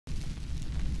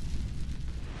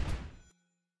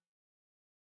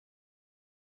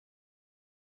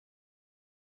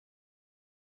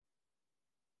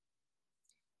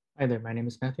Hi there, my name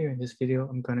is Matthew. In this video,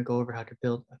 I'm going to go over how to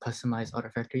build a customized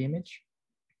Artifactory image.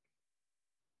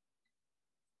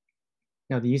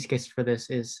 Now, the use case for this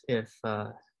is if,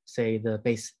 say, the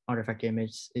base Artifactory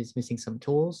image is missing some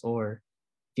tools, or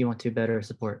if you want to better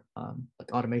support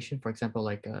like automation, for example,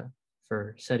 like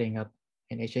for setting up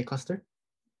an HA cluster.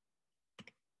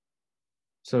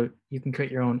 So you can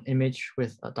create your own image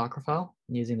with a Docker file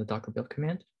using the Docker build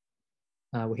command.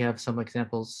 We have some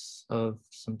examples of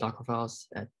some Docker files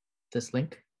at this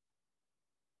link.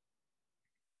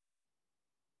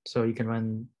 So you can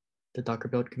run the Docker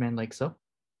build command like so.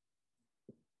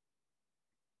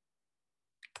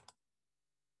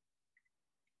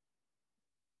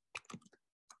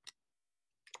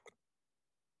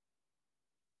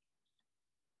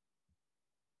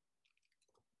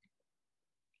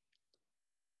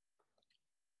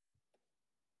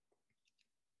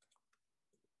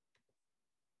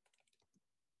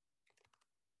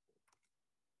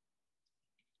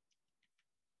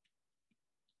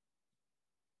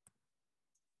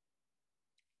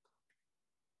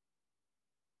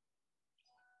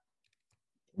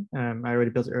 I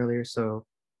already built it earlier, so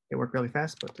it worked really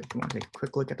fast, but if you want to take a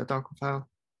quick look at the Docker file,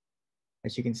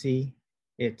 as you can see,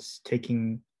 it's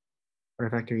taking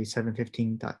Artifactory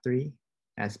 7.15.3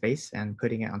 as base and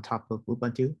putting it on top of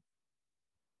Ubuntu.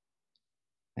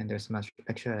 And there's some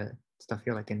extra stuff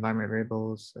here like environment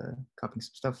variables, copying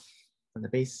some stuff from the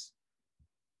base.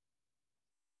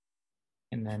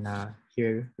 And then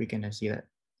here we can see that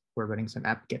we're running some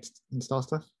apt-get install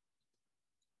stuff.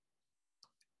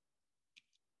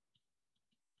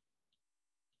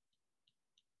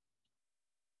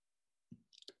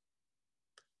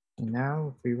 And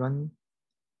now if we run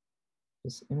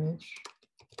this image,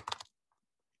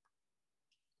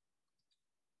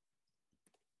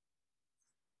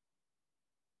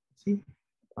 see,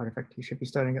 Artifactory should be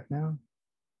starting up now.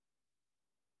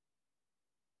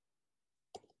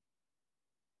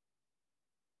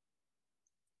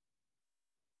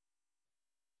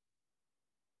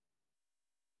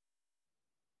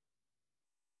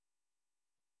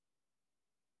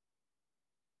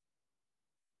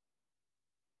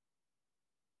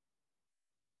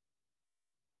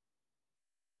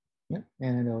 Yeah,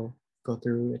 and it'll go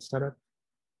through its startup,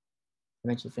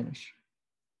 eventually finish.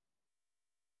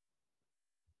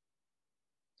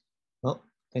 Well,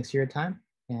 thanks for your time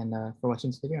and for watching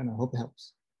this video, and I hope it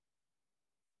helps.